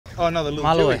Oh, another little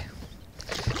Malloy.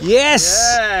 jewy.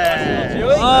 Yes! Yeah.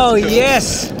 Oh, That's cool.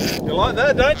 yes! You like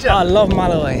that, don't you? I love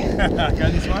Malloy.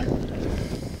 Go this way.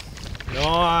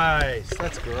 Nice.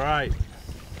 That's great.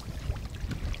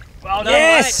 Well done,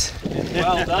 Yes! mate.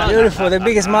 Well done. Beautiful, the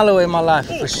biggest Malloy in my life,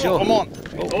 for Oh, sure. come on.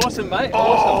 Awesome, mate.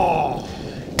 Awesome.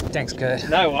 Thanks, Kurt.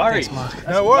 No worries. Thanks, Mark.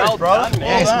 No worries, well brother. done, Well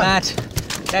man. Thanks, done. Matt.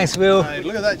 Thanks, Will. Hey,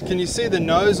 look at that. Can you see the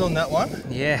nose on that one?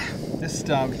 Yeah. Just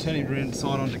turning around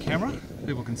side onto camera,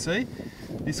 people can see.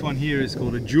 This one here is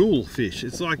called a jewfish.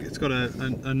 It's like it's got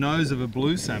a nose of a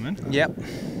blue salmon, Yep.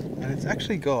 and it's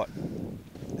actually got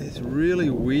this really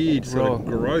weird sort of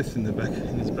growth in the back,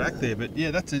 in his back there. But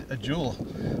yeah, that's a jewel.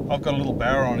 I've got a little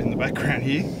barrow on in the background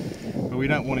here, but we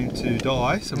don't want him to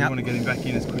die, so we want to get him back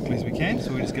in as quickly as we can.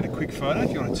 So we just get a quick photo.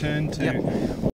 If you want to turn to